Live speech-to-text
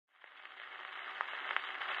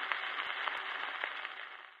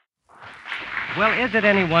Well, is it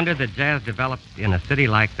any wonder that jazz developed in a city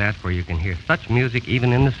like that where you can hear such music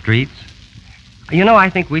even in the streets? You know, I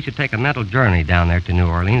think we should take a mental journey down there to New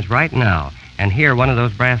Orleans right now and hear one of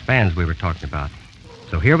those brass bands we were talking about.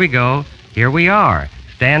 So here we go. Here we are,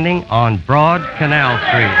 standing on Broad Canal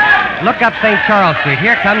Street. Look up St. Charles Street.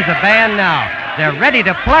 Here comes the band now. They're ready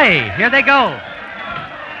to play. Here they go.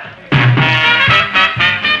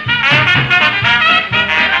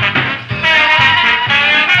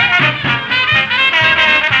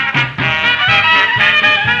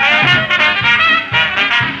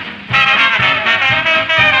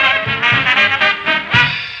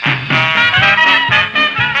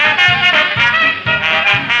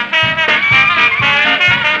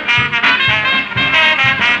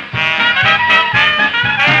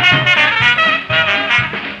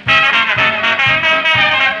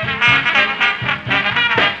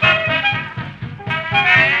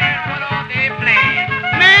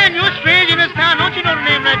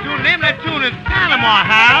 Panama,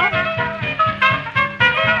 Hal.